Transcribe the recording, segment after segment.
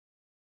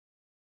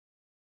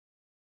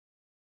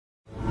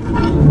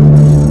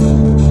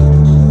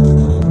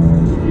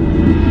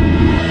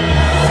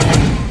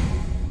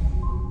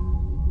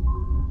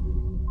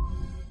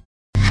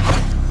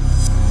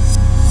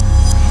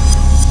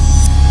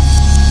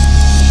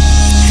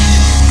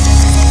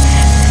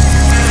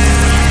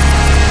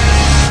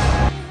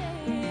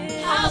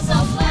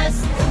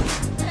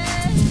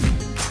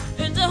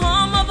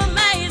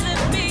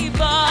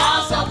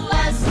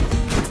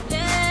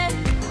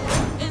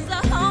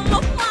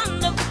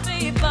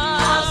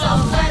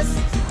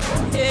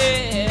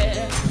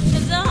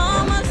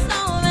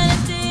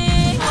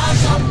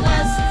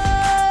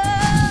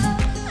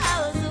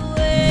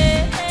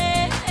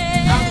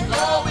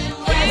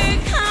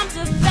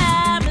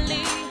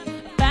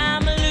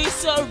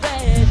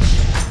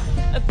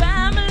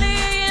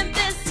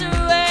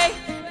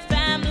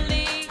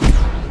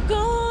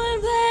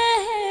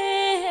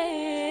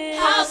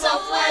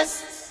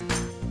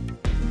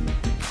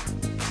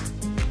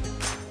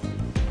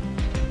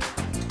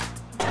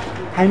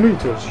I know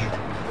it was you.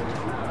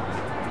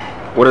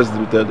 What else did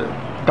you tell them?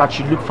 That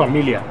you look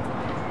familiar.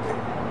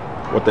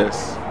 What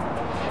else?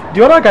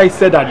 The other guy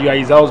said that you are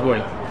his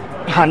houseboy.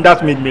 And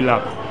that made me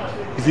laugh.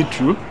 Is it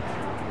true?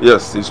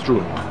 Yes, it's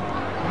true.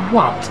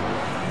 What?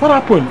 What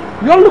happened?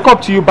 We all look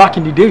up to you back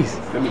in the days.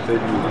 Let me tell you,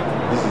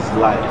 this is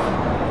life.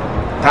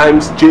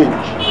 Times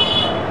change.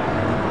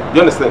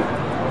 You understand?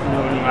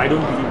 No, I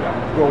don't believe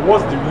that. Bro,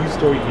 what's the real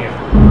story here?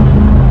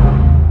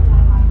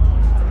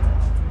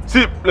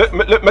 See,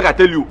 make I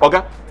tell you,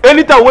 okay?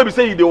 Anytime when we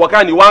say you dey waka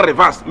and you want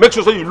reverse, make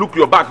sure so you look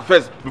your back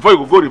first before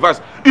you go reverse.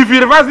 If you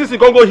reverse this, you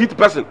can go hit the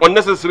person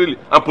unnecessarily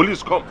and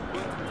police come.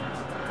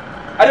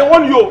 I don't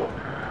want you.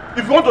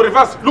 If you want to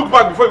reverse, look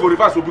back before you go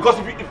reverse. Because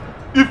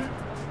if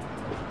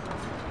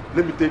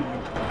let me tell you,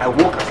 I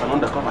work as an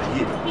undercover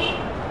here.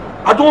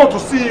 I don't want to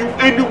see you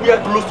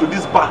anywhere close to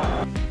this bar.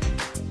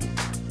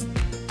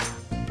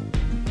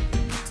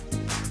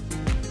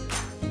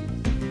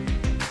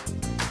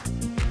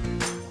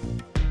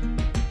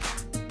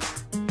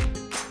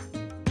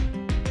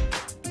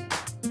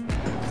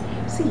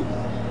 See,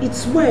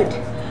 it's weird.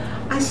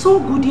 I saw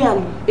Goody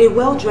and a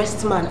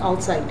well-dressed man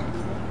outside.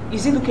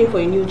 Is he looking for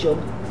a new job?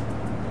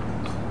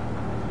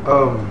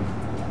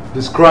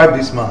 Describe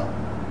this man.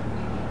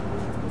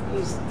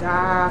 He's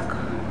dark.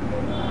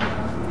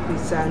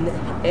 He's an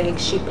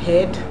egg-shaped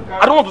head.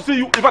 I don't want to see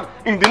you. In fact,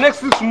 in the next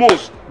 6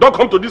 months, don't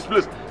come to this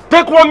place.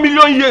 Take 1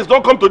 million years,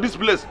 don't come to this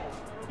place.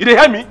 You dey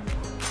hear me?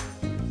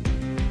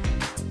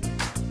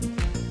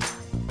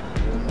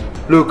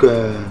 Look,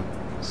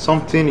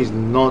 something is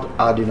not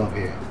adding up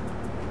here.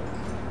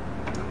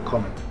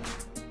 Come.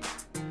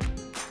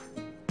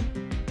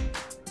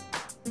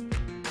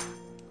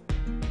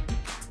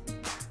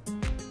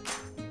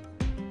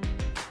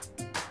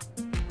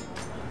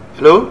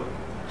 Hello?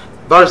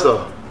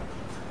 Barrister?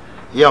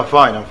 Yeah, I'm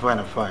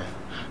fine.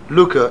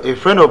 Look, a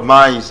friend of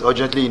mine is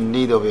urgently in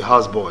need of a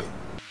houseboy. Well,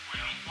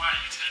 why are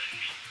you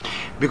telling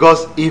me?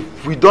 Because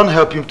if we don't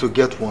help him to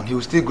get one, he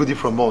will steal goodie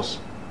from us.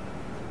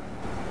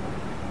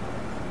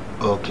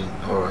 Okay,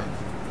 alright.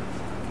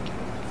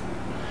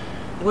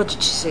 What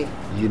did she say?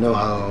 You know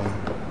how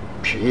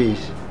she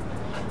is.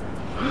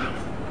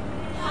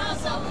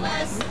 House of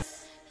West,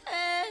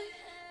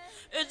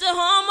 it's a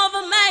home of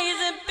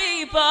amazing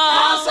people.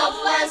 House of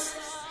West,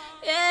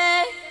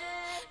 yeah,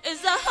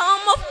 it's a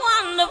home of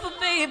wonderful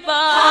people.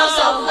 House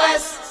of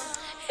West,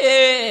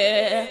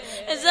 yeah,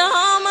 it's a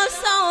home of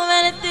so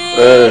many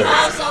things.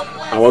 House of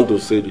West. I want to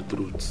say the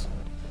truth.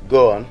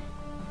 Go on.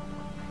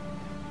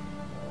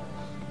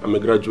 I'm a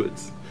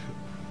graduate.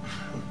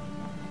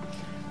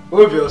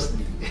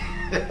 Obviously.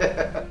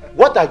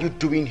 What are you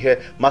doing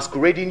here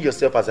masquerading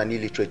yourself as an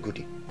illiterate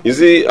goodie? You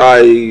see,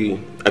 I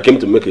came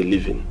to make a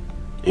living.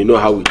 You know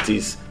how it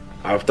is.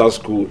 After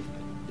school,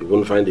 you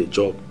won't find a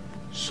job.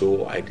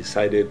 So I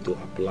decided to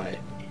apply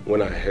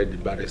when I heard the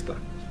barrister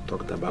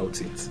talked about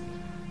it.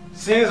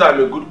 Since I'm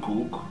a good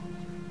cook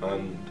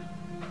and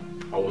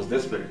I was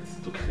desperate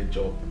to get a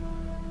job,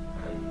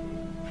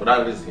 and for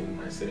that reason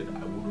I said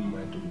I wouldn't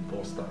mind to be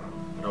bossed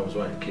around. That was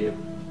why I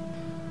came.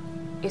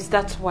 Is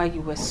that why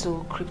you were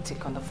so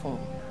cryptic on the phone?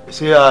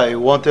 See, I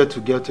wanted to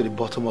get to the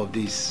bottom of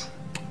this.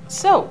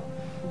 So,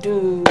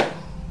 do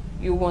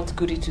you want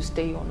Goody to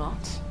stay or not?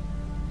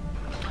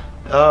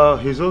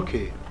 He's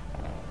okay.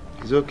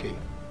 He's okay.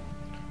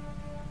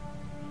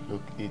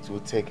 Look, it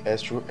will take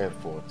extra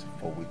effort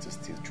for we to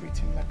still treat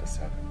him like a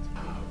servant.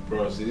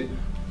 Bro, see,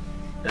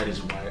 that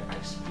is why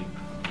I speak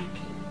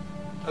pidgin.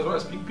 That's why I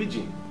speak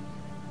pidgin.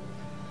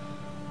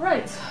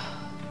 Right.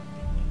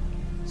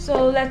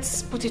 So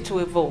let's put it to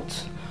a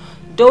vote.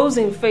 Those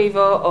in favor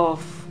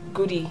of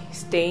Goody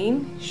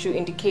staying should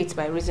indicate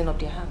by raising up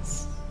their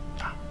hands.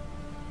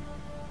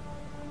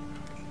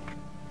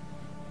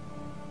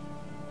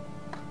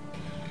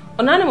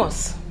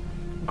 Anonymous.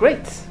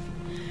 Great.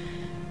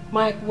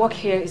 My work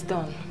here is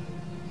done.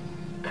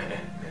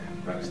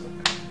 Barrister,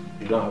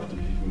 you don't have to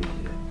leave me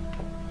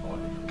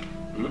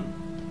here.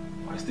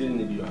 I still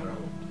need you around.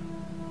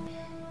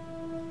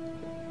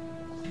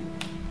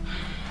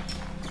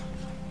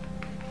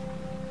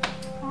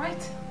 Alright.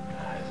 It's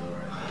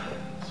alright.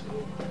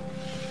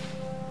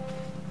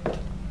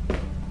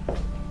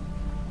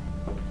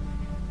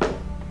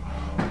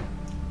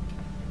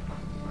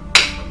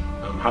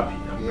 I'm happy.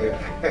 I'm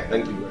grateful.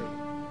 Thank you very much.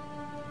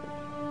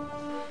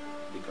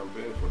 The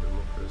campaign for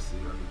democracy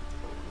and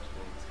almost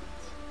wants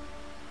it.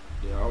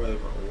 They,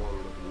 however,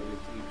 warned that the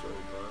military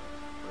junta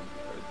and the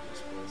head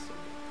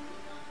responsible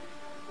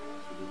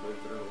to the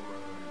veteran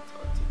human rights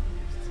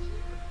activists.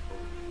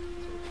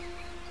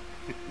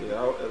 They,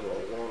 however,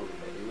 warned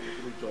that the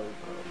military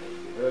junta must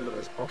be held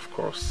responsible. Of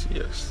course,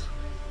 yes.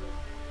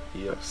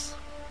 Yes.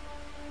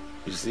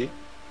 You see,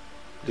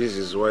 this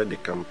is why the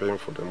campaign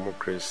for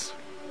democracy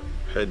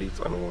heard it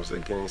and was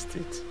against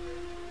it.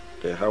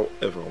 They,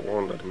 however,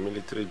 warned that the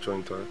military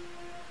junta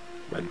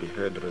might be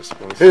held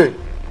responsible. Hey!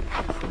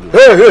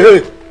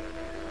 Hey!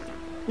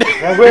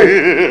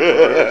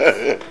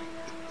 Wait!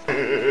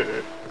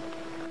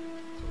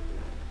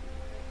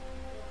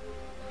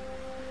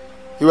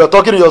 You were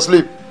talking in your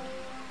sleep.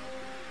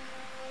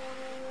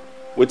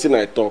 Wetin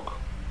I talk?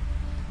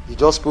 You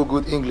just spoke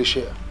good English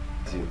here.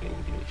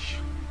 English.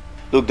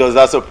 Look, does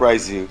that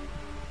surprise you?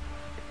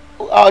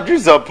 Our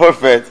dreams are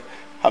perfect.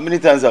 How many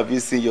times have you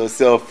seen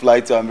yourself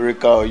fly to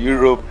America or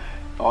Europe,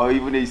 or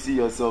even you see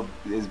yourself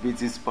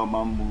exhibiting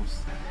Superman moves?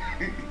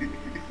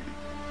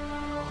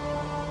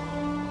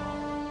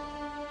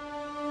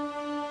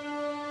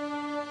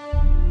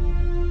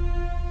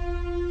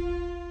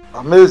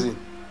 Amazing.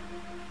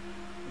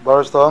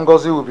 Barrister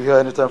Ngozi will be here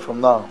anytime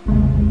from now.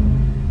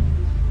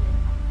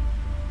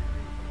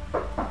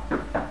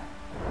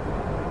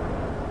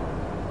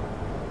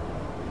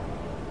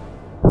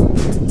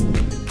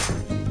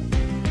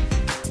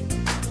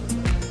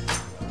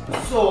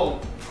 So,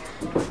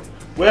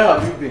 where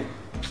have you been?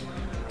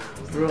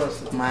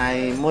 Bros,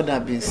 my mother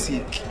been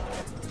sick.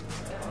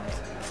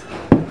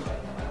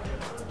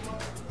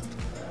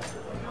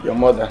 Your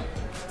mother?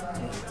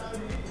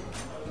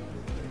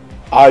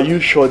 Are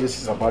you sure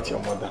this is about your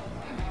mother?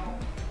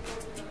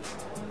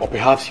 Or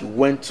perhaps you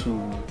went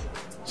to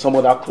some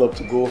other club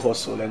to go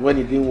hustle, and when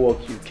it didn't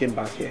work, you came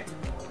back here?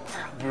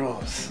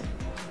 Bros,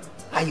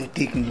 how you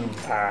take me?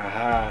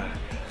 Aha.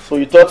 So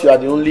you thought you are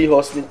the only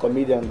hustling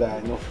comedian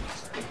that I know?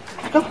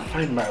 I can't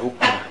find my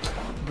opener.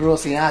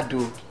 Bros, in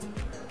Ado,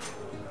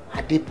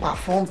 I did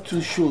perform 2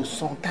 shows,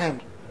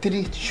 sometimes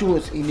 3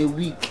 shows in a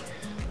week.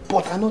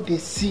 But I know they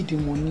see the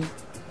money.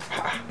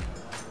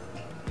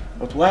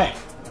 But why?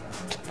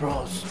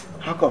 Bros,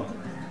 how come?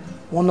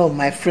 One of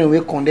my friends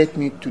will connect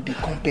me to the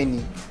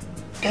company.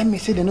 Tell me,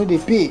 say they know they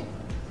pay.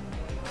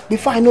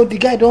 Before I know, the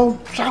guy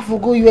don't travel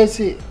go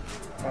USA.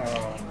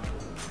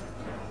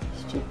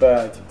 It's too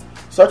bad.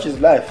 Such is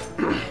life.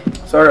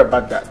 Sorry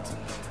about that.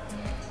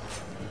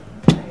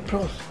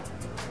 Bros,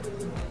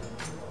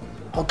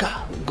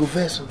 Oga, go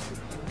vessel.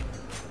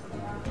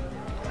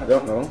 I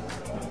don't know.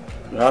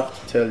 You have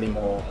to tell him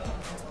or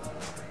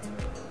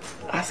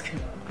ask him.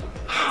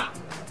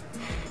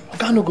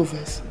 Oga no go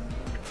vessel.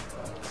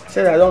 I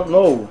said I don't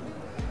know.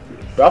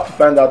 You have to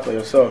find out for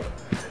yourself.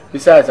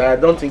 Besides, I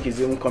don't think he's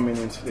even coming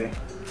in today.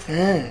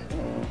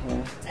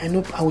 I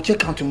know. I will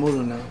check out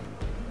tomorrow now.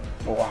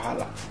 Oh,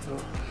 wahala.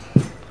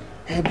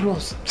 Hey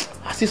bros,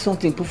 I see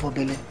something put for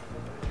belly.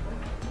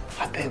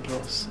 I beg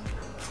bros.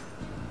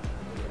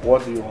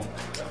 What do you want?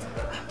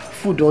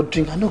 Food or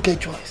drink, I don't get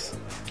choice.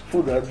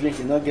 Food or drink,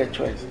 you don't get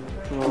choice.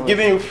 I'm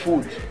giving you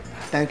food.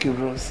 Thank you,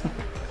 bros.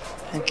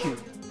 Thank you.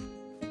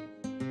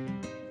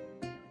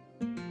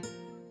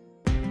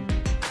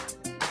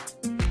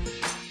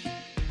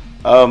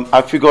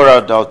 I figured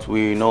out that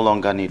we no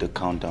longer need a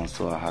countdown,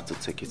 so I had to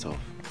take it off.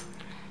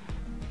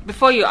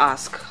 Before you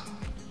ask,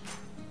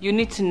 you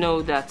need to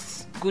know that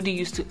Goody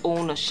used to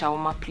own a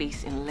shawarma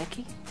place in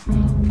Lekki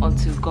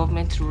until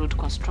government road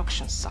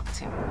construction sucked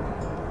him.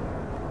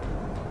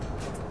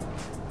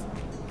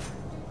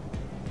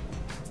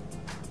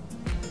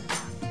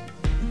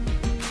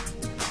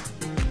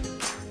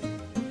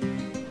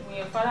 When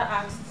your father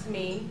asked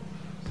me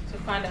to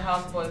find a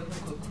houseboy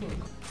who could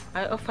cook,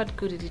 I offered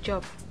Goody the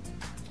job.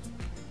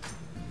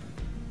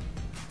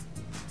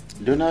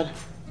 Leonard,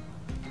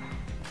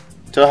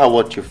 tell her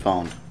what you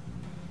found.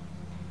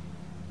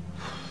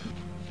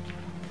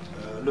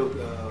 Look,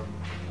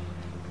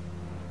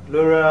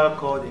 Laura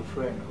called a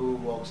friend who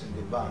works in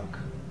the bank.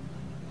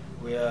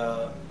 We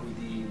are with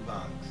the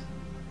banks.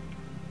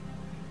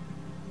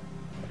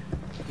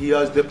 He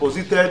has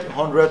deposited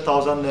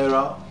 100,000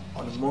 naira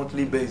on a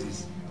monthly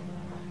basis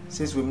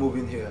since we moved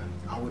in here,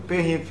 and we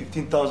pay him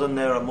 15,000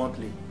 naira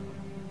monthly.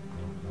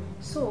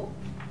 So,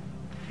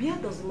 where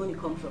does the money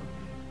come from?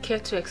 Care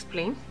to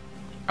explain?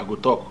 I go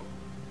talk.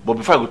 But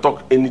before I go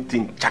talk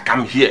anything,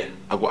 Chakam here.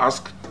 I go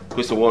ask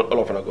question one, all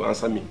of them go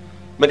answer me.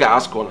 Make I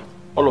ask one.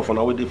 All of them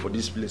are waiting for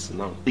this place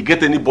now. You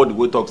get anybody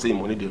who talk say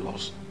money they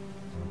lost?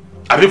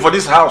 I mean for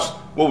this house,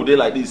 what would they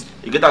like this?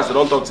 You get us they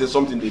don't talk, say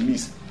something they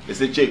miss. They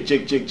say check.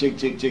 If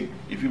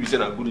you be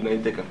saying a good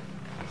in take.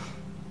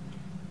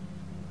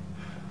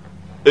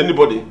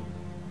 Anybody?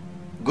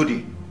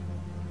 Goody,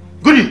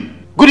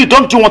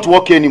 don't you want to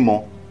work here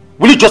anymore?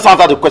 Will you just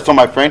answer the question,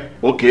 my friend?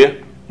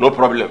 Okay, no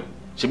problem.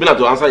 She be like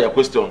to answer your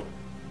question.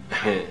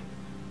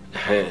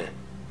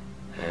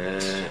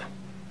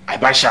 I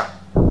buy share.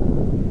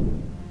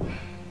 You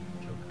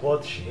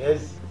bought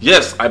shares?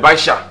 Yes, I buy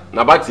share.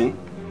 Na bad thing.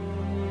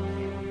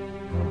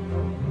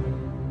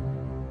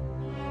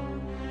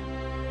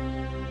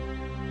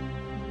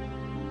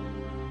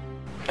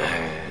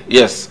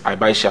 Yes, I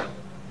buy share.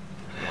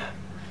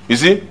 You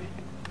see,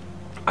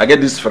 I get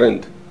this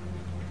friend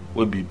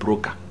will be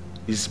broker.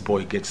 This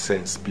boy gets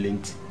sense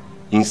plenty.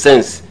 In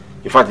sense,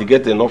 in fact, he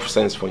get enough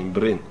sense for his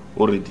brain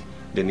already.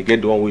 Then he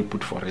get the one we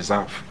put for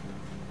reserve.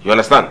 You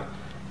understand?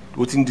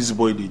 What thing this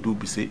boy they do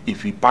be say,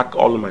 if he pack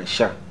all my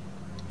share,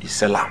 he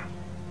sell them.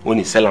 When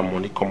he sell them,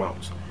 money come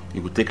out. He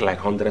will take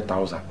like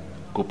 100,000,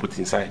 go put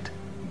inside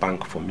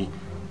bank for me.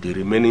 The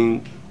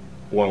remaining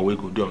one we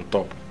go do on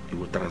top, he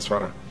will transfer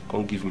them.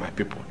 Come give my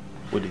people.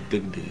 Where they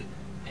take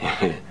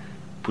the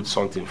put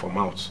something for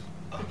mouth.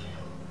 Okay,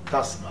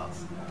 that's smart.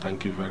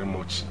 Thank you very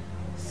much.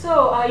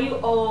 So, are you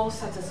all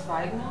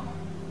satisfied now?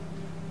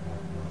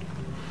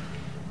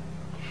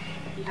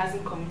 he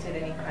hasn't committed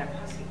any crime,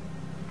 has he?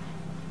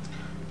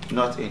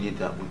 Not any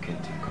that we can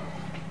think of.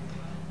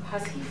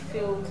 Has he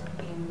failed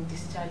in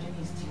discharging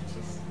his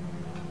duties?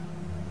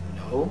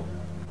 No.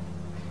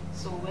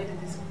 So where did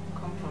this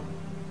come from?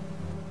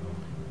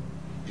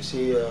 You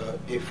see,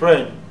 a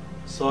friend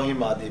saw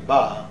him at the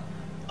bar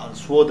and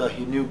swore that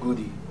he knew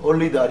Goody,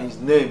 only that his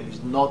name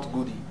is not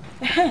Goody.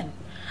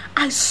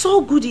 I saw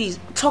Goody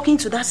talking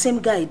to that same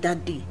guy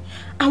that day.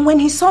 And when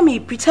he saw me, he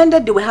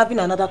pretended they were having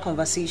another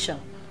conversation.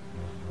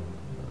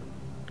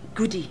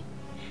 Goody,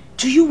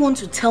 do you want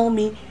to tell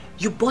me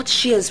you bought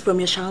shares from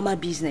your shawarma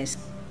business?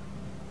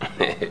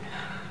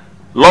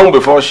 Long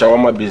before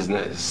shawarma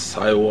business,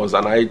 I was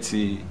an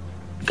IT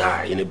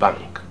guy in a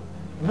bank.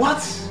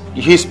 What?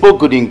 He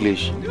spoke good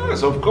English.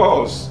 Yes, of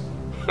course.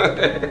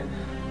 I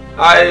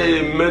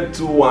made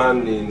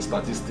 2-1 in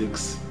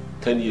statistics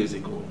 10 years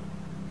ago.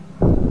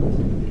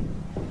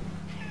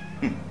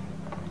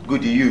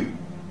 Good to you.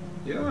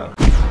 Yeah.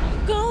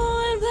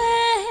 Going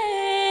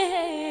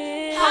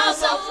back.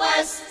 House of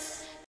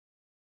West.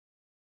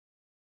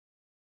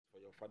 For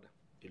your father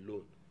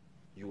alone,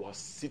 you are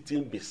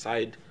sitting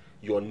beside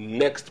your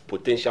next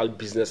potential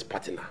business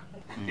partner.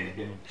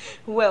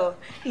 Well,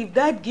 if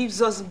that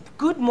gives us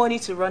good money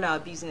to run our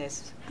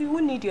business, we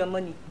won't need your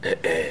money.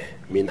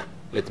 Mina,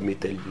 let me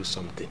tell you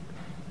something.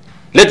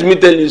 Let me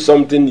tell you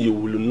something you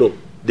will know.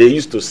 They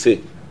used to say,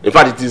 in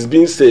fact, it is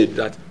being said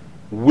that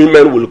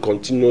women will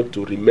continue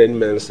to remain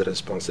men's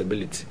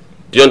responsibility.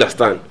 Do you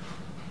understand?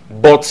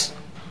 But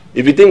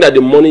if you think that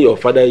the money your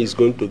father is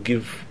going to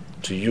give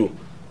to you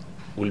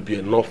will be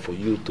enough for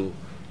you to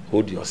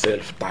hold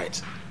yourself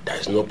tight, there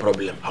is no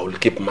problem. I will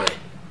keep mine.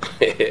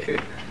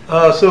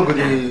 So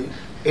Goody,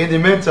 in the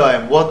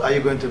meantime, what are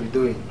you going to be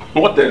doing?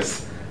 What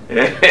else?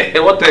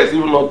 What else?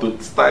 Even not to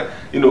start,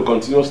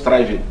 continue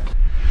striving.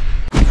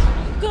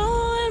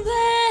 Going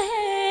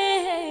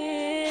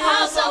back.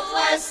 House of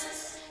West.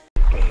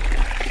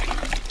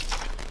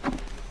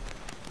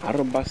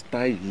 Aruba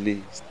style.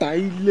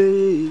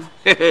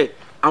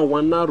 I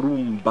wanna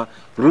rumba.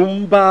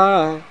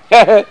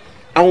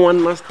 I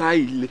wanna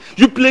style.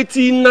 You play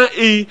Tina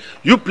A,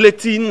 you play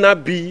Tina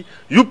B,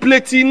 you play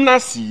Tina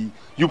C,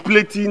 you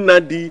play Tina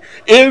D.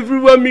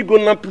 Everywhere me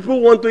gonna people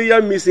want to hear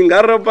me sing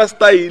Aruba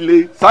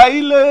style.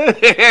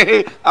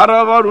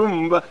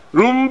 Aruba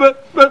rumba,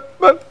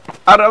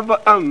 Aruba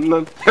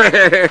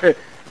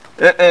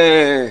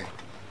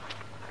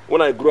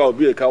When I grow up, I'll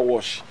be a car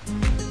wash.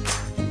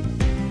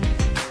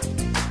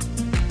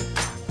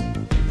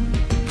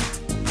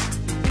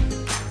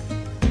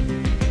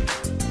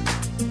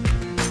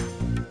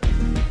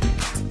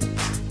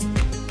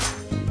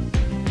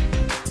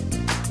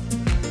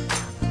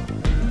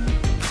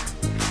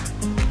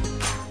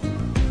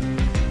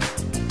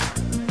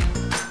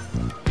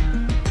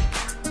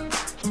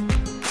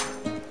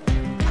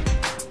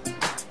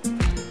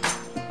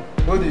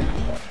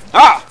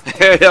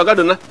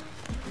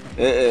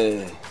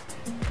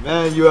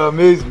 Man, you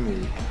amaze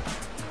me.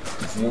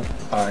 See,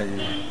 I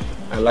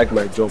like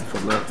my job for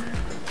now.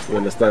 You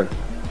understand?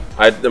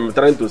 I'm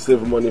trying to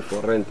save money for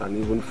rent and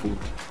even food.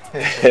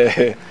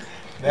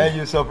 Man,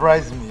 you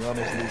surprised me.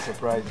 Honestly,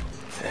 surprised me.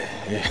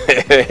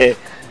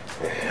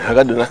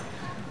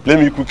 Let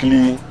me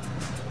quickly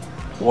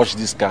wash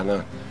this car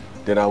now.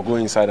 Then I'll go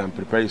inside and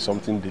prepare you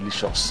something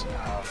delicious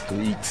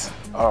to eat.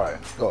 All right,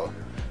 go.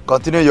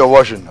 Continue your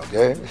washing,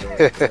 okay?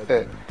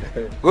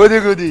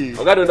 Goody.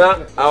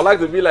 Ogaduna, I would like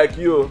to be like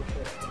you.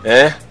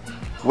 Where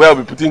I'll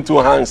be putting 2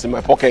 hands in my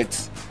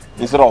pockets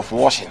instead of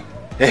washing.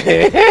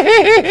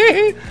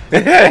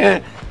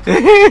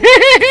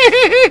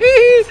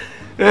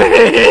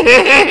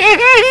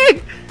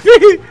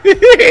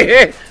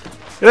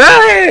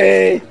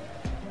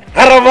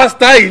 Araba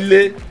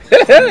style.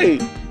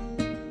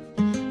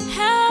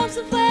 House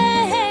of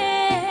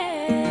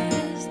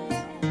West.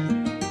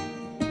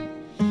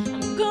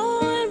 I'm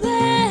going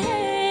back.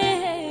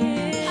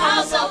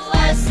 House of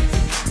West.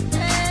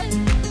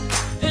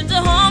 It's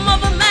the home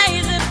of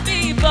amazing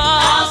people.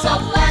 House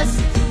of West.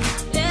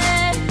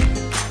 Yeah.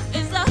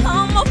 It's the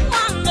home of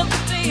wonderful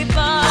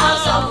people.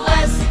 House of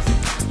West.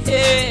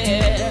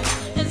 Yeah.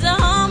 It's the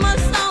home of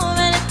so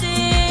many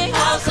things.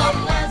 House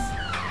of West.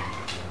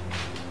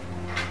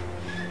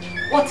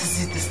 What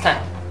is it this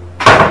time?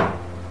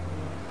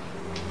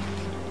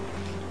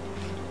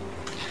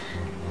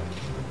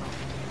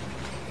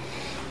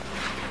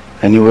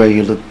 Anyway,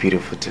 you look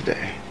beautiful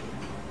today.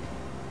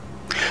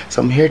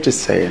 So I'm here to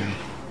say,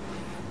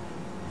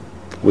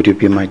 would you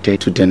be my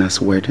date to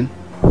Dana's wedding?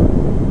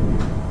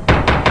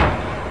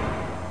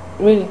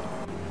 Really?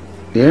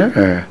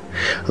 Yeah.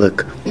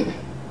 Look,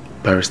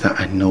 Barrister,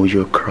 I know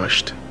you're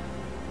crushed.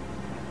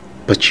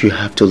 But you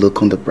have to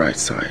look on the bright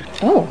side.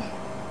 Oh,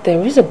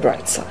 there is a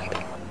bright side.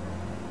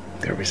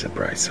 There is a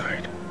bright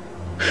side.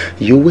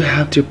 You will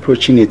have the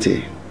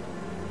opportunity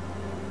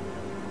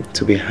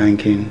to be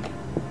hanging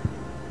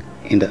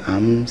in the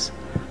arms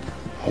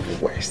of the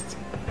West.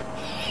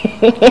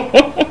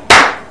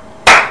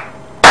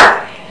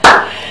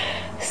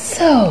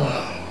 So,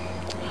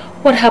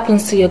 what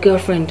happens to your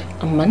girlfriend,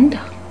 Amanda?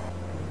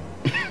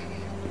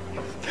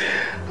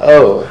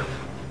 Oh,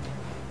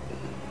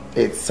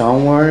 it's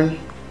someone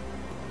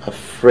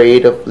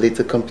afraid of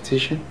little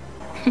competition?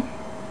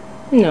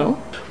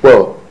 No.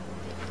 Well,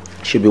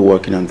 she'll be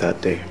working on that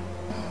day.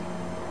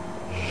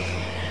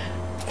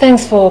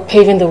 Thanks for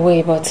paving the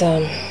way, but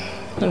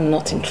I'm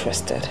not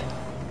interested.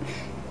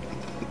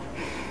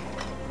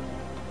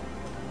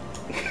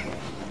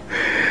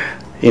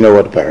 You know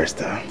what,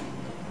 Barrister?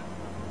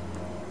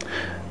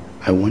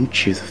 I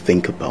want you to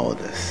think about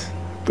this.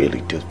 Really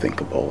do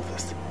think about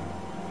this.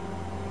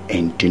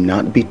 And do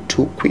not be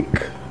too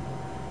quick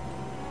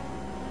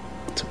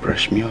to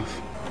brush me off.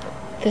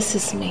 This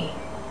is me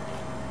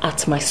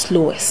at my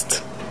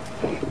slowest.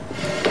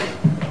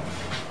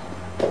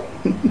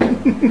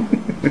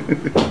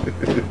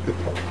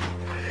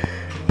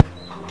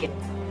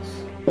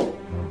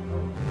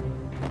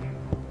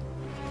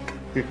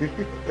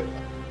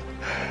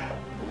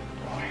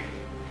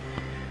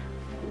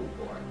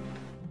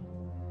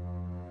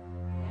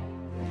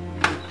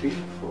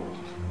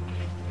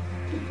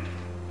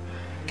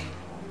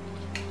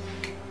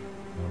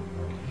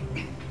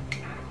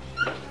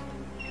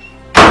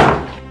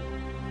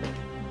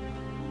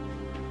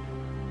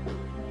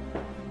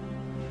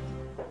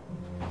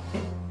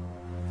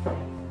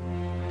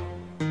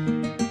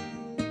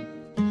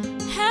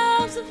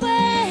 House of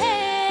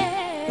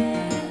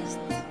West,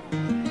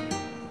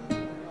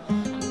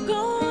 I'm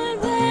going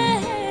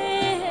west.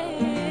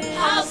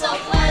 House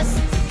of West,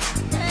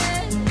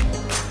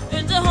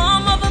 it's the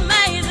home of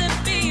amazing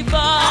people.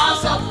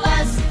 House of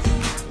West,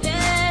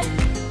 yeah,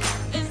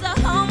 it's the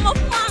home of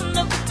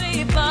wonderful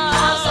people.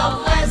 House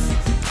of West,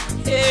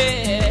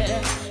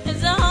 yeah,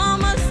 it's the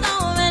home of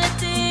so many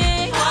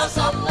things. House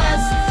of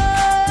West,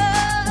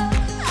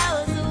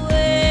 House of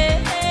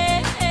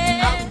West.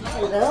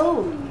 Hello.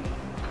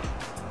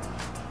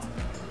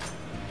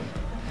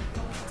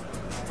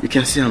 You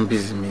can see I'm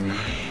busy, Mina.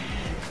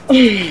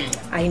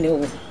 I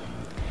know.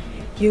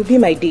 You'll be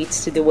my date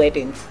to the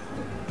wedding.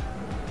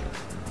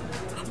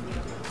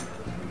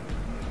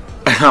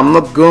 I'm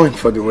not going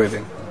for the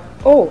wedding.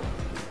 Oh,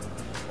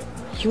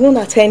 you won't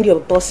attend your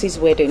boss's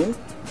wedding?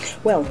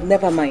 Well,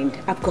 never mind.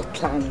 I've got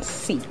plans.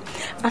 See,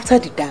 after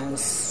the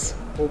dance,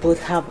 we'll both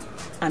have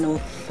an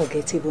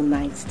unforgettable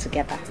night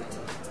together.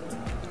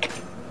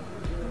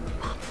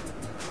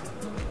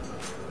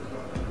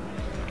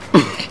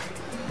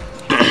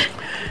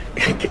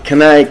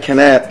 Can I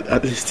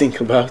at least think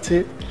about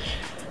it?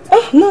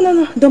 Oh,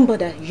 no, don't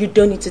bother. You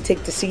don't need to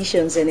take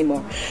decisions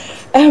anymore.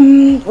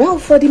 Well,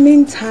 for the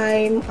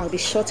meantime, I'll be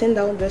shutting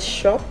down the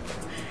shop.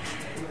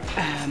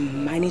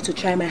 I need to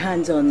try my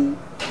hands on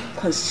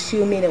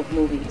consuming of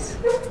movies.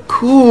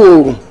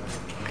 Cool,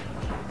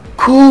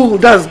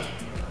 that's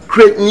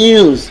great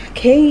news.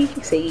 Okay,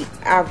 see,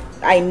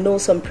 I know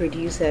some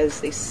producers.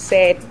 They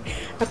said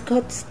I've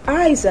got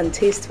eyes and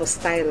taste for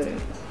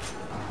styling.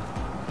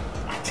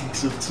 I think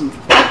so too.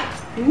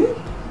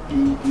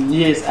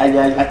 Yes,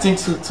 I think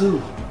so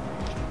too.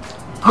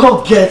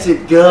 Go get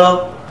it,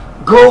 girl.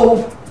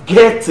 Go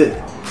get it.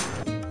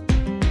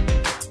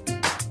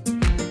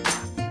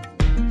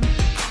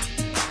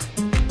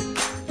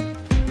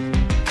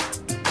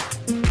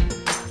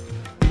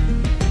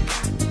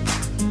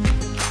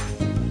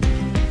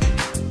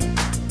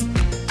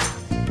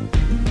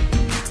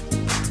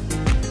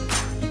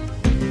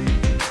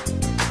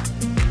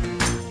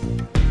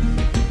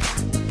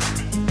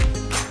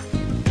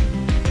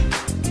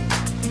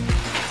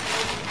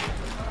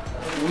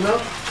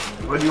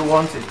 Where do you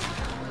want it?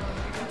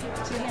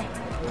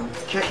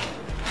 Okay.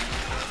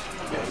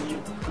 There you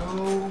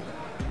go.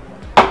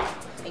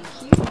 Thank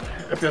you.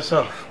 Help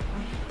yourself.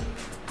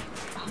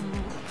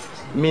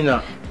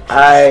 Mina,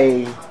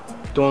 I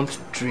don't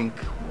drink,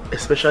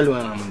 especially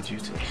when I'm on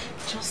duty.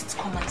 Just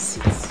come and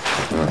sit.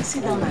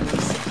 Sit down and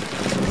listen.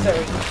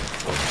 Sorry.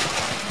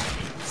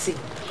 See,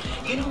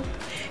 you know,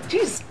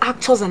 these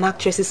actors and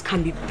actresses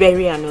can be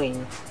very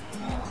annoying.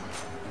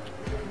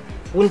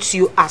 Won't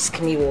you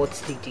ask me what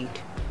they did?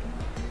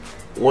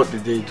 What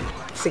did they do?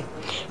 See,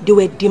 they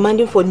were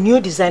demanding for new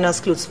designers'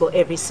 clothes for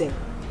every scene.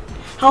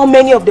 How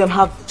many of them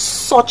have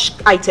such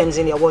items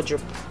in their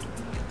wardrobe?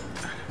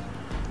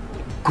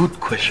 Good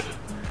question.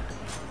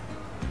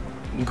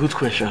 Good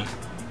question.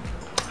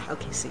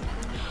 Okay, see.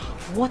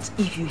 What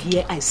if you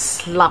hear I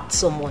slapped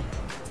someone?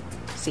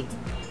 See,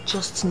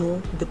 just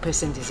know the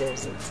person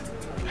deserves it.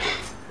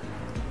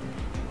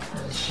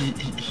 You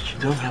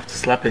don't have to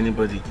slap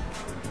anybody.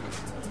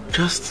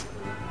 Just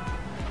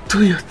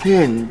do your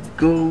thing.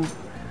 Go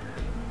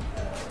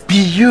be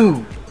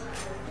you.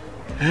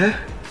 Eh?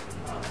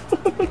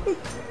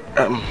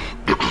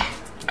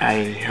 I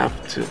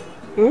have to.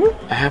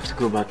 I have to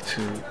go back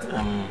to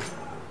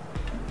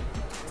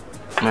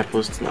my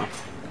post now.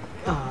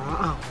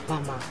 Oh,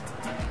 Mama.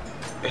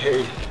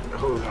 Hey,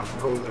 hold on.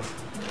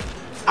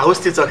 I was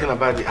still talking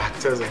about the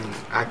actors and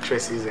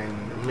actresses and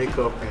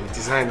makeup and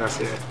designers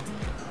here.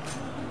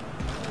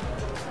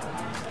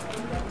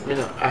 You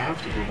know, I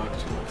have to go back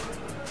to work.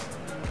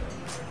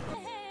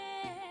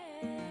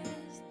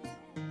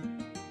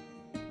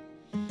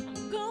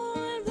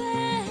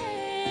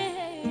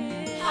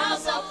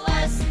 House of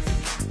West.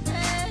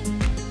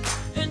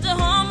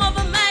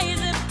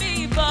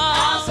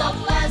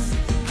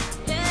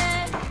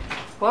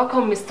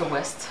 Welcome, Mr.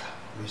 West.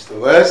 Mr.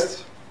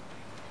 West?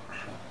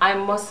 I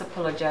must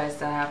apologize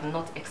that I have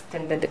not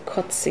extended the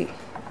courtesy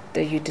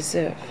that you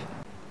deserve.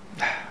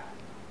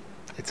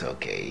 It's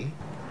okay.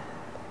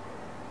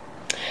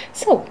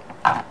 So,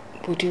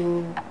 would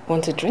you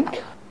want a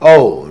drink?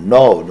 Oh,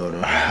 no.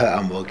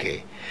 I'm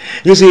okay.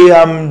 You see,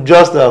 I'm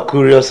just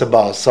curious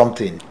about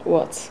something.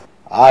 What?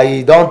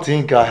 I don't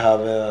think I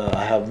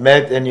have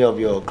met any of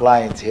your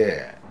clients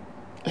here.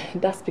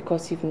 That's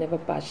because you've never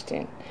barged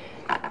in.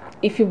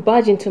 If you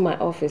barge into my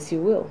office,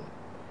 you will.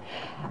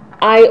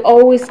 I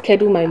always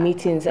schedule my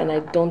meetings and I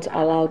don't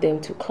allow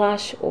them to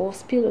clash or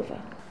spill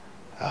over.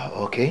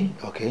 Okay.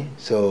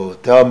 So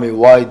tell me,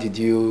 why did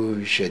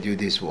you schedule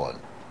this one?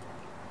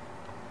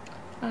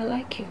 I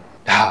like you.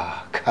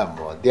 Come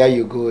on. There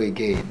you go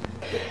again.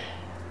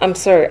 I'm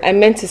sorry. I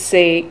meant to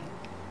say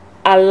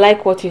I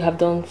like what you have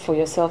done for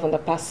yourself in the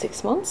past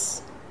 6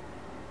 months.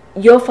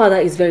 Your father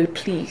is very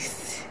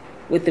pleased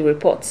with the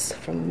reports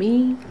from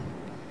me,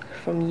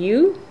 from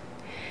you.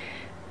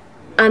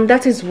 And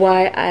that is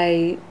why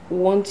I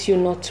want you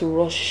not to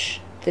rush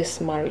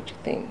this marriage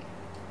thing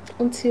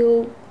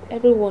until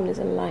everyone is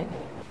in line.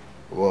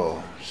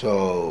 Whoa,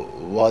 so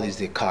what is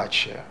the catch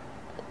here?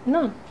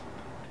 None.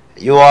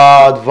 You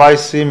are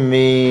advising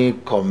me,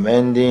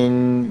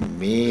 commending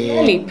me.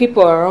 Clearly,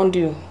 people around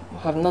you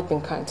have not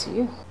been kind to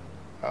you.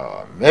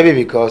 Maybe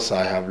because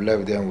I have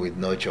left them with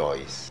no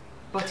choice.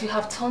 But you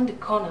have turned the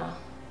corner,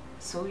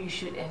 so you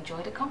should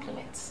enjoy the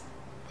compliments.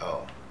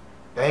 Oh,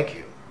 thank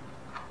you.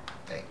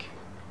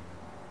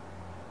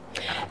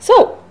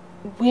 So,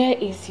 where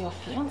is your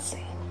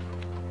fiancé?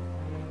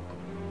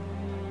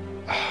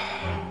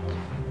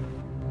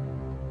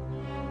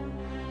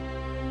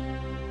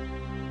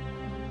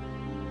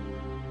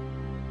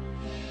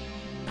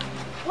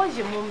 What's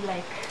your mom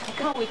like? I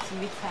can't wait to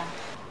meet her.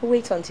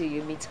 Wait until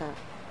you meet her.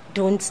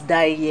 Don't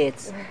die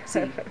yet.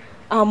 See,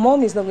 our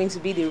mom is not going to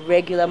be the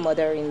regular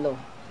mother-in-law.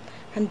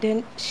 And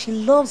then she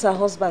loves her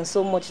husband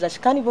so much that she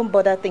can't even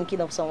bother thinking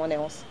of someone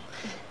else.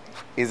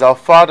 Is our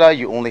father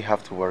you only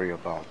have to worry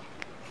about.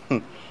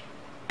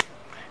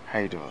 How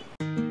you doing?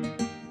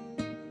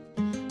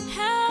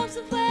 House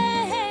of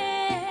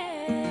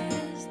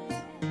West.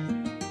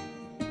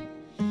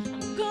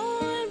 I'm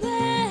going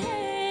west.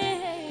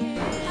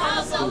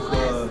 House of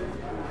West.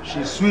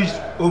 She switched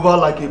over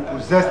like a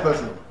possessed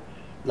person.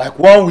 Like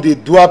one with a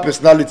dual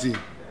personality.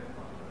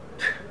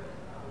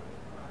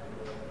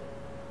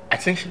 I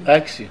think she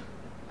likes you.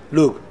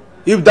 Look,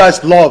 if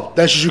that's love,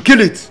 then she should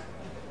kill it.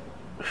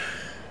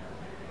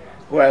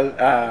 Well,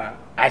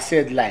 I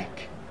said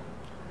like.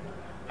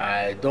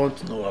 I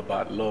don't know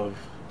about love.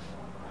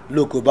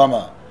 Look,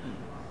 Obama,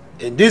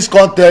 in this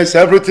context,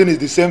 everything is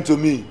the same to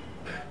me.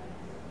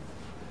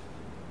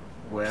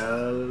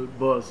 Well,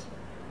 boss,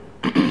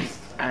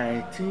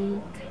 I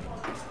think...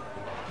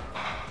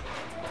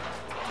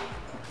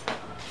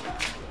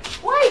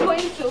 Where are you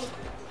going to?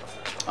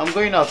 I'm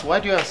going out. Why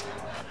do you ask?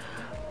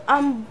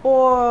 I'm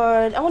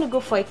bored. I want to go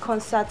for a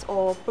concert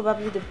or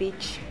probably the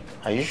beach.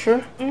 Are you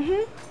sure?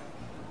 Mm-hmm.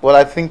 Well,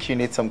 I think you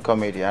need some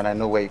comedy and I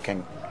know where you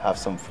can have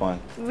some fun.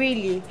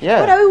 Really? Yeah.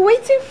 What are we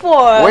waiting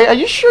for? Wait, are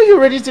you sure you're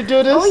ready to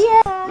do this? Oh,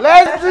 yeah.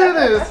 Let's do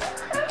this.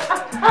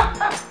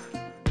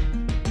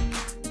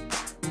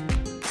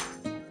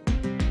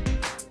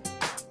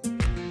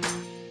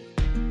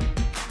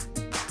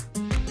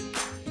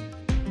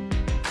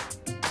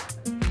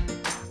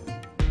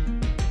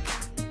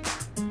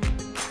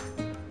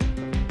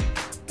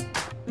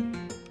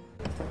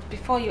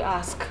 Before you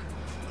ask,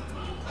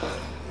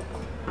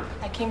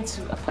 I came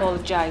to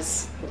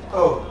apologize.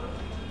 Oh.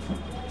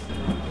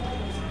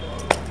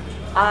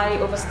 I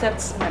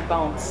overstepped my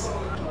bounds.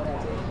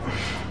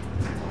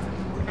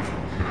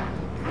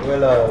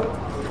 Well,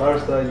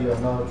 Barrister, you are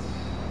not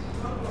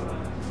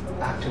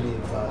actually a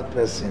bad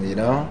person, you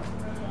know?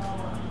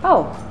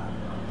 Oh.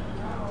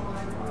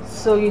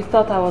 So you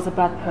thought I was a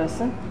bad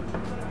person?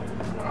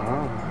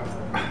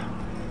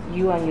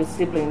 You and your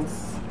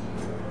siblings,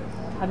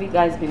 have you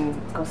guys been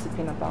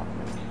gossiping about me?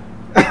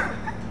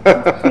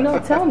 No,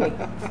 tell me.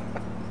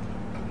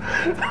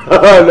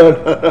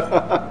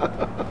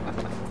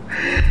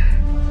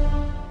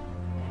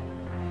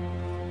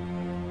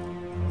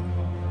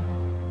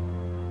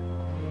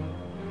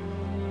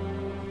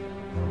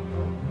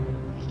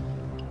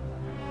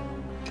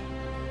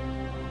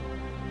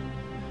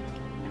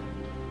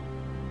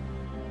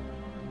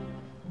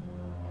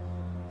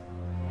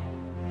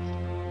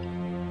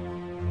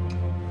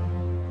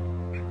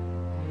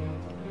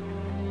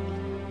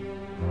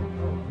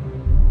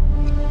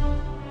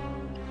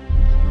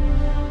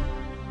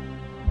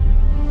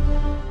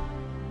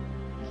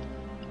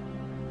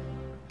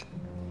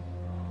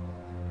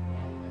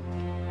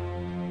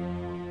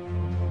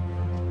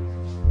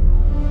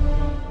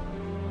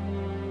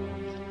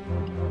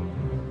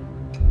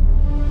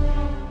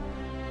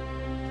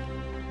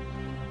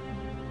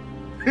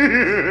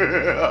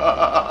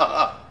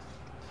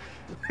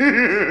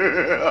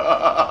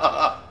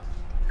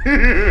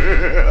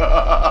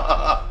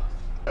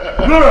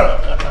 No.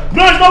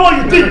 No, it's not what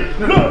you think.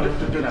 No.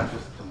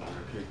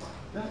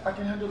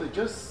 can handle it.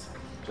 Just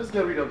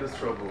get rid of this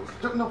trouble.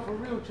 No, for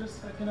real,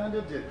 I can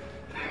handle it.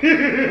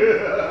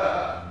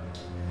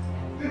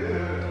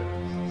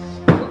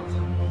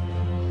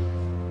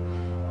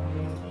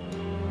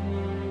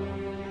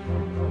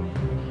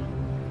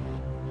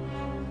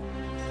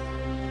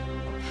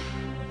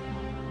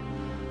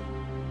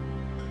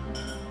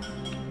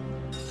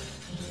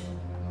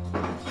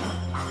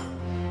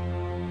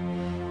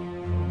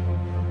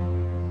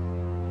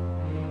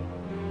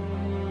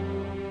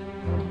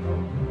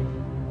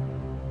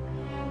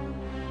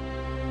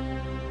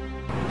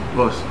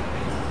 Boss.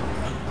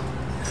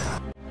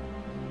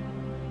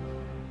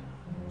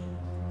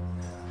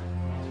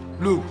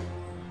 Look,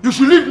 you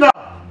should leave now.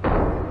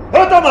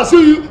 Every time I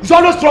see you, it's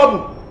always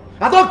trouble.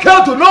 I don't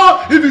care to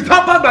know if it's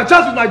hampered by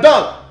chance with my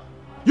dog.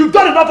 You've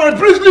done enough for it.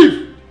 Please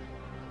leave.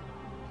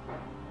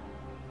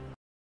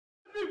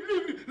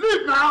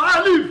 Leave now.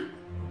 I leave.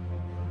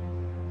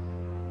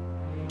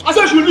 I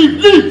said you should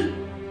leave.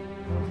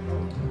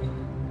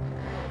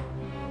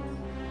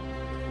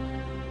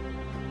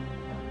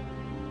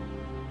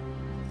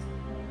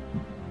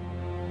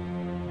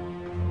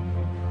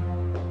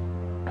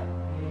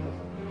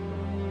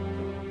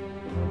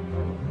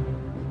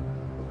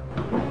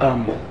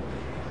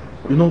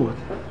 You know what?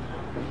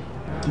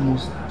 The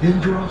most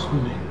dangerous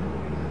women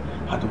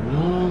are the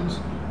ones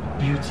with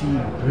beauty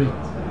and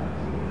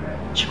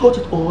brains. She got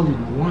it all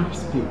in one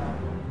spin.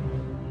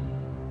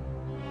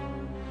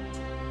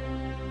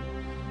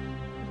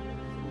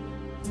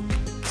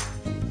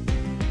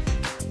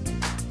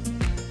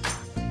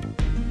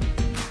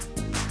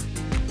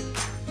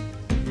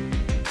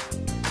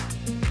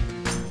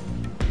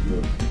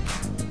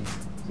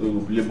 So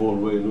you play ball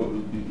well, you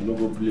no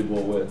go play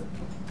ball well.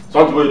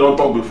 Something where you don't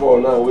talk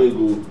before now, where you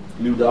go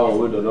leave that one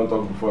where they don't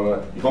talk before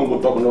now. You can't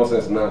go talk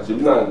nonsense now. So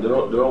now they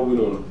don't win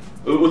on.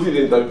 What's it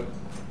the interview?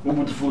 Who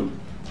put the food?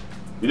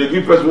 You dey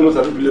give person who knows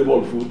how to play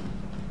ball food.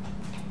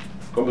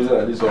 Conversation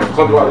like this one.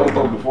 Something I don't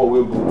talk before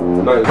where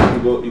go. Now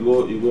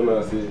you go now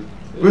and say.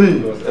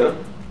 Really?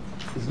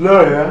 It's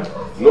Laura, yeah?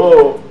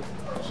 No,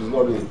 she's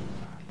not in.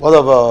 What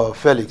about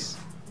Felix?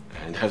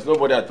 And there's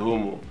nobody at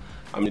home.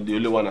 I'm the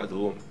only one at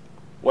home.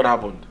 What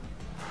happened?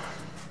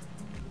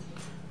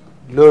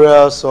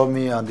 Gloria saw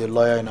me and the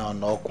lawyer in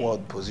an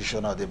awkward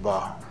position at the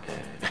bar.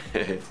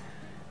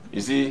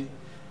 You see,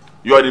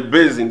 you are the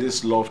base in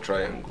this love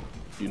triangle,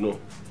 you know.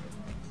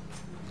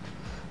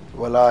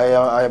 Well,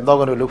 I am not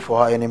going to look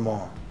for her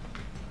anymore.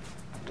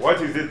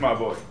 What is it, my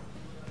boy?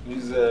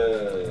 It's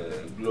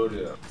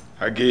Gloria.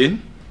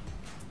 Again?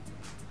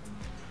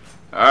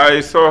 I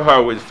saw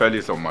her with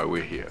Felix on my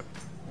way here.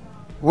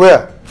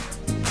 Where?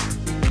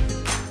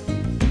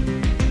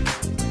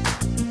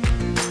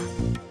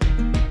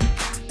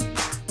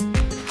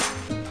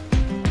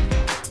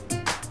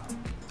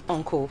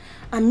 Uncle,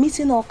 I'm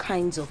meeting all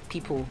kinds of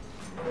people.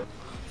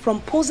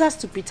 From posers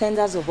to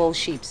pretenders of all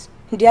shapes.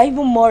 They are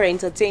even more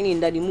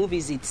entertaining than the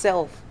movies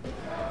itself.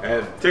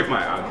 Take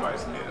my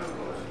advice,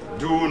 Nina.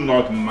 Do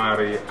not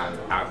marry an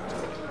actor.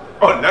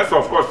 Unless,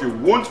 of course, you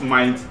won't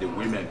mind the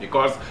women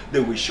because they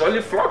will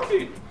surely flock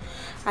you.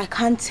 I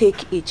can't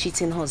take a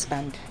cheating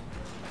husband.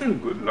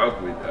 Good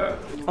luck with that.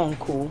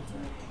 Uncle,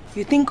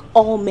 you think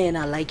all men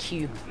are like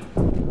you?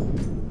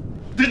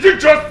 Did you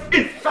just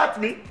insult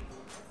me?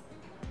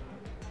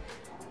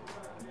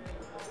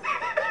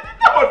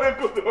 That was a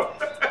good one.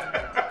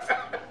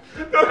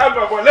 Don't have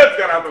my boy. Let's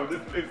get out of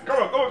this place.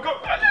 Come on, go.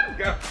 Let's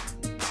go.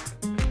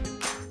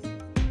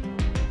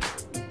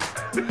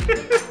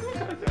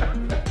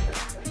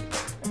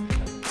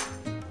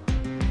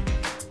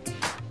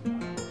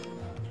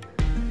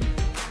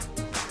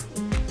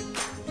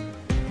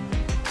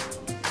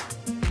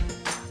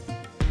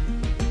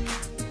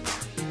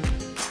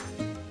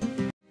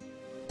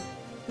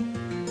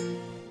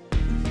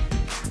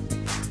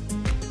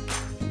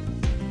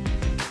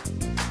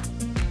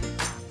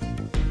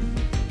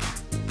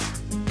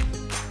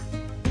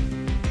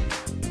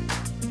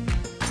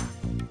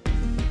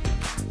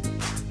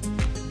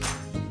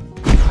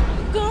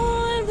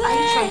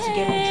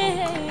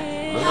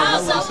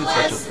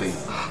 Such a thing.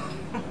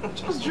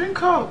 Just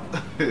drink up.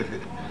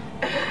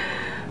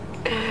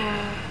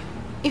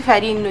 If I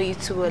didn't know you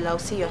too well, I'll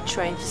say you're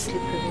trying to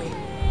sleep with me.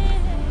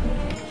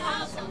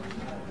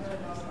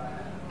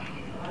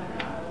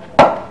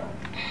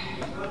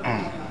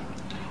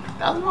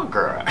 That's my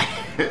girl.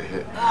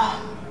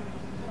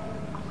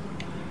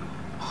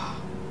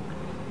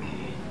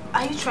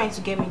 Are you trying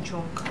to get me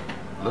drunk?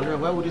 Laura,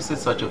 why would you say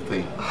such a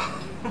thing?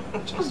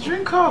 Just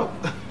drink up.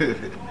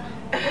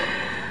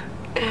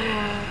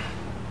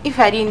 If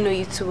I didn't know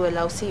you too well,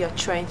 I'll say you're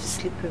trying to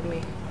sleep with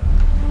me.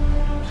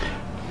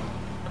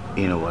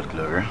 You know what,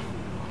 Gloria?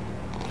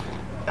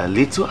 A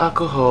little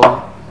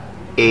alcohol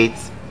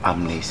aids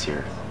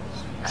amnesia.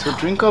 So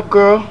drink up,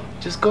 girl.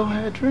 Just go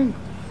ahead, drink.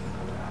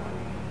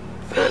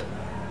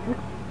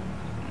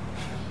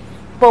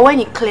 But when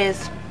it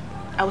clears,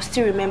 I will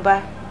still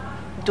remember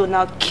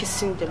Donald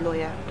kissing the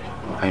lawyer.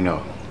 I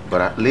know, but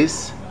at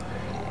least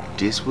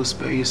this will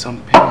spare you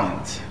some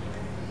pain.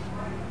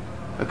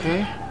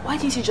 Okay? Why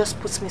didn't you just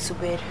put me to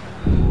bed?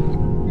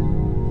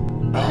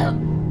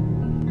 Uncle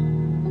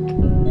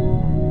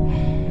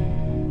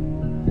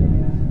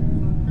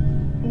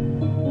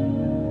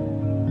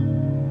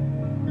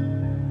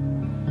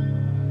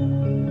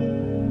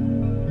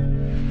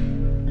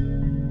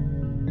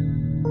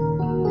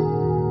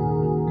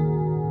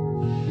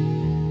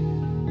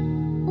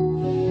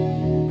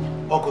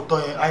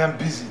Tony, I am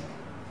busy.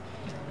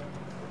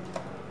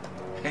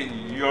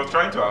 You're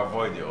trying to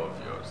avoid the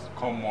obvious.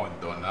 Come on,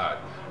 Donald.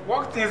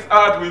 Work things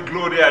out with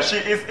Gloria. She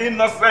is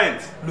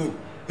innocent. Look,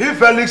 if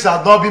Felix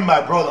had not been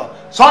my brother,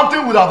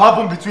 something would have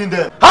happened between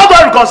them. How do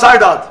I reconcile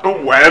that?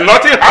 Well,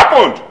 nothing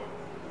happened.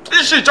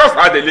 She just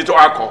had a little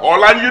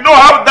alcohol, and you know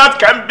how that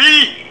can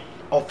be.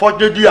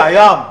 Unfortunately, I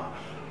am.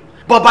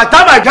 But by the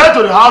time I get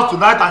to the house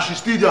tonight and she's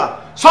still there,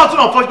 something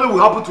unfortunate will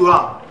happen to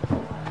her.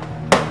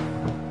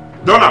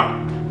 Donna!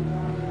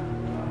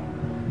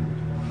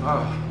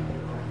 Ah,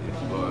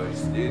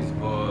 these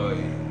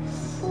boys.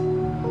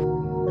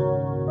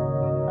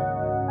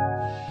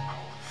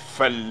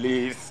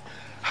 Felice,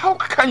 how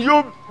can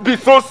you be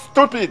so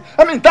stupid?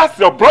 I mean, that's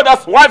your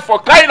brother's wife, for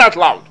crying out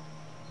loud.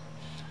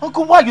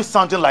 Uncle, why are you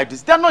sounding like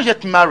this? They're not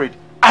yet married.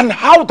 And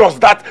how does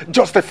that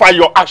justify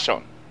your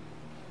action?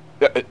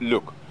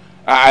 Look,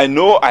 I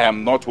know I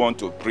am not one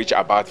to preach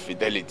about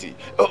fidelity,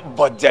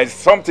 but there's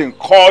something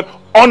called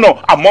honor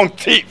among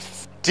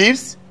thieves.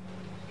 Thieves?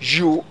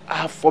 You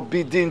are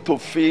forbidden to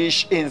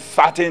fish in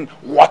certain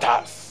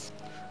waters.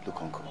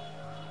 Look, Uncle,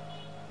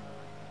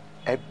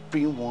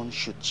 everyone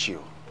should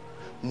chill.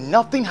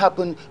 Nothing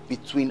happened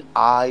between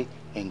I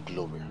and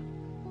Gloria.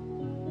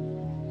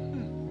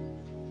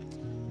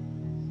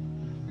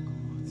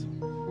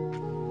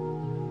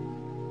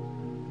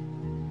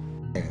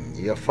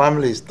 Your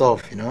family is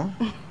tough, you know?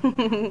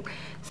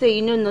 So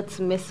you know not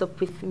to mess up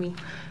with me.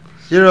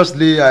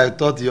 Seriously, I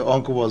thought your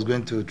uncle was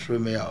going to throw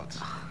me out.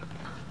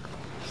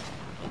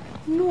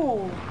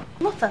 No,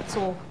 not at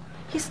all.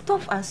 He's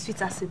tough and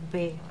sweet as a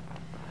bear.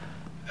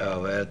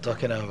 Oh, well,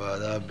 talking about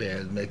that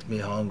bear makes me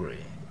hungry.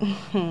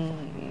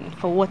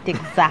 For what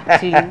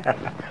exactly?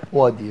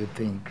 What do you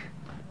think?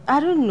 I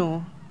don't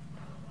know.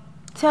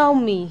 Tell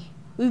me.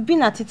 We've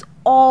been at it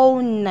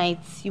all night.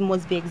 You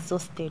must be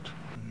exhausted.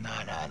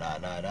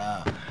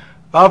 Nah.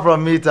 Apart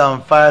from it,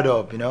 I'm fired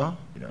up, you know?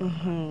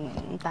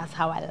 That's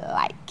how I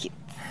like it.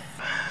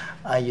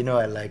 And you know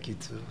I like it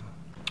too.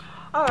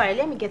 Alright,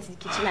 let me get to the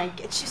kitchen and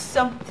get you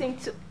something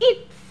to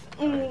eat.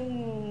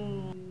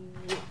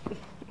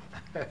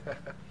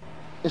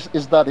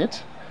 Is that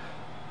it?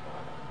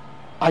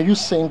 Are you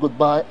saying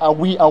goodbye? Are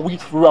we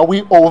through? Are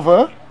we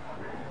over?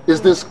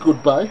 Is this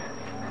goodbye?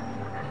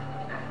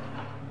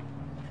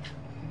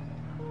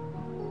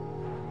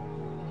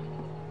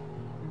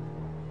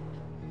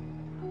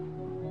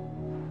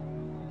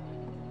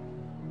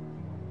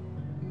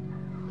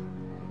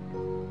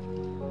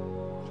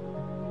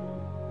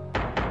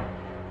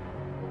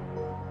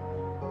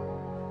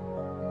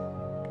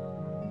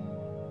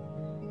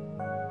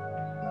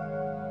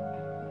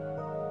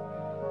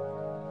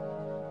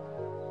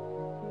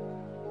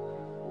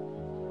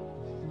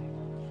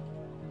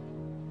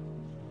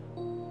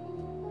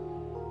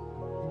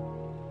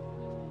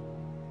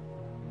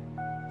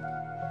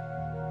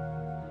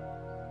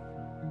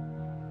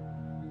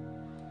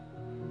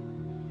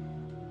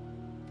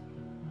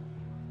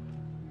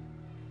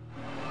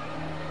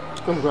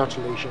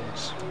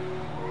 Congratulations.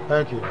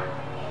 Thank you.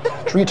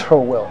 Treat her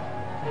well,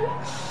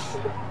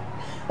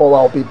 or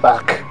I'll be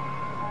back.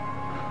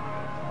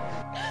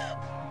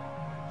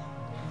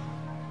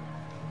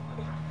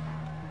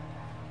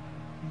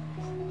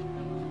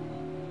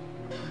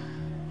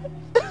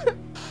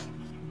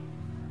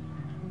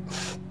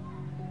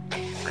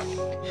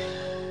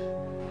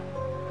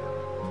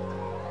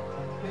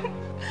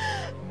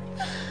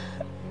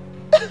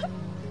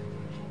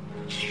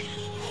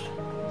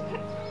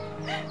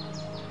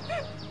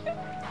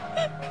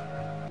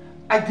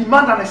 I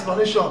demand an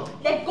explanation.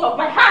 Let go of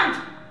my hand!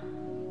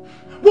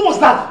 What was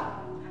that?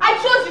 I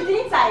chose you,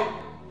 didn't I?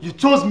 You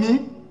chose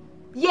me?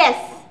 Yes.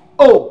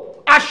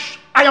 Oh, Ash,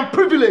 I am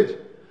privileged.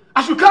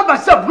 I should count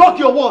myself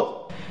lucky or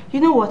what? You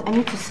know what? I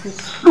need to sleep.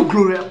 Look,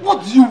 Gloria,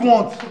 what do you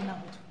want?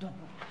 No.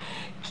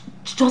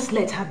 Just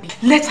let her be.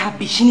 Let her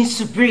be. She needs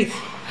to breathe.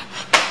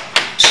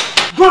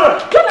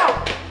 Gloria! Get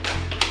out!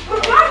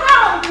 Get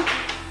out!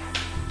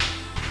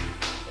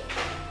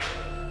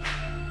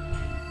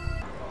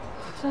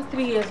 After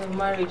 3 years of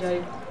marriage,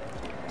 I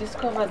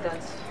discovered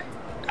that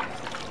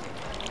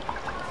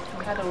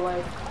I had a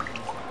wife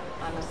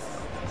and a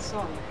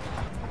son.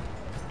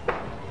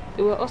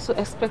 They were also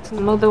expecting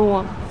another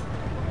one.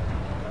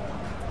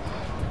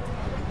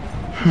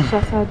 It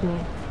shattered me.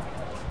 It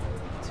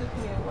took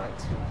me a while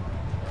to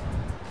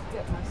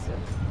get myself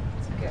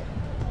together.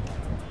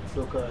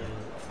 Look,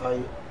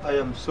 I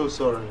am so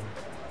sorry.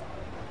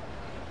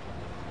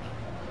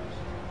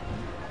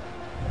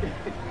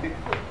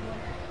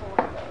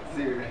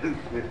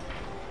 Seriously.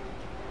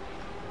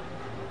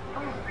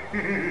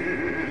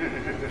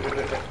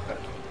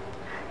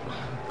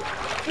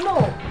 No.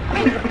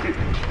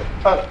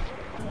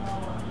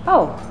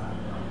 Oh.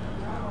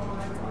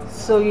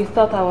 So you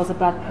thought I was a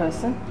bad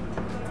person?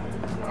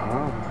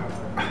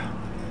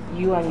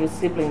 you and your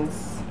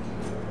siblings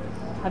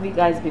have you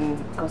guys been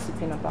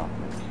gossiping about?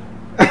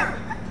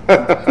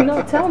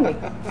 No, tell me.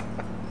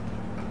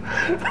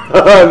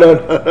 No.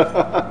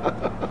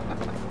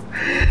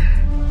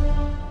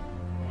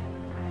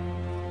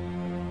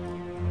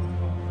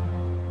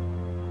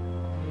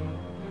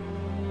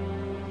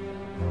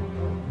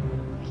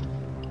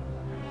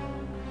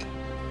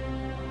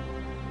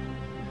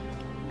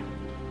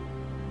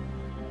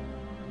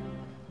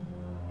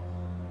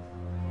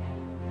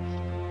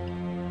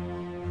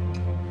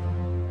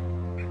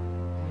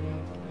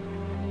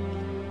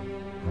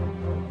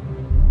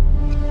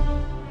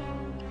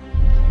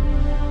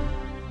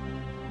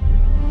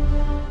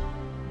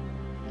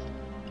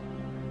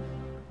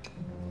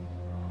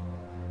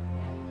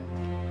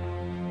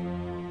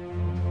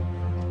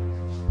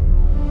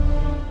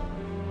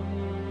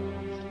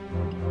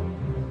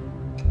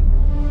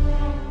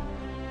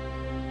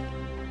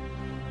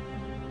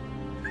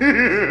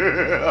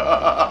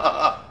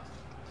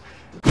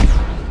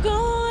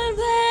 Going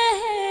back.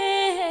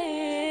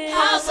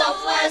 House of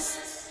West.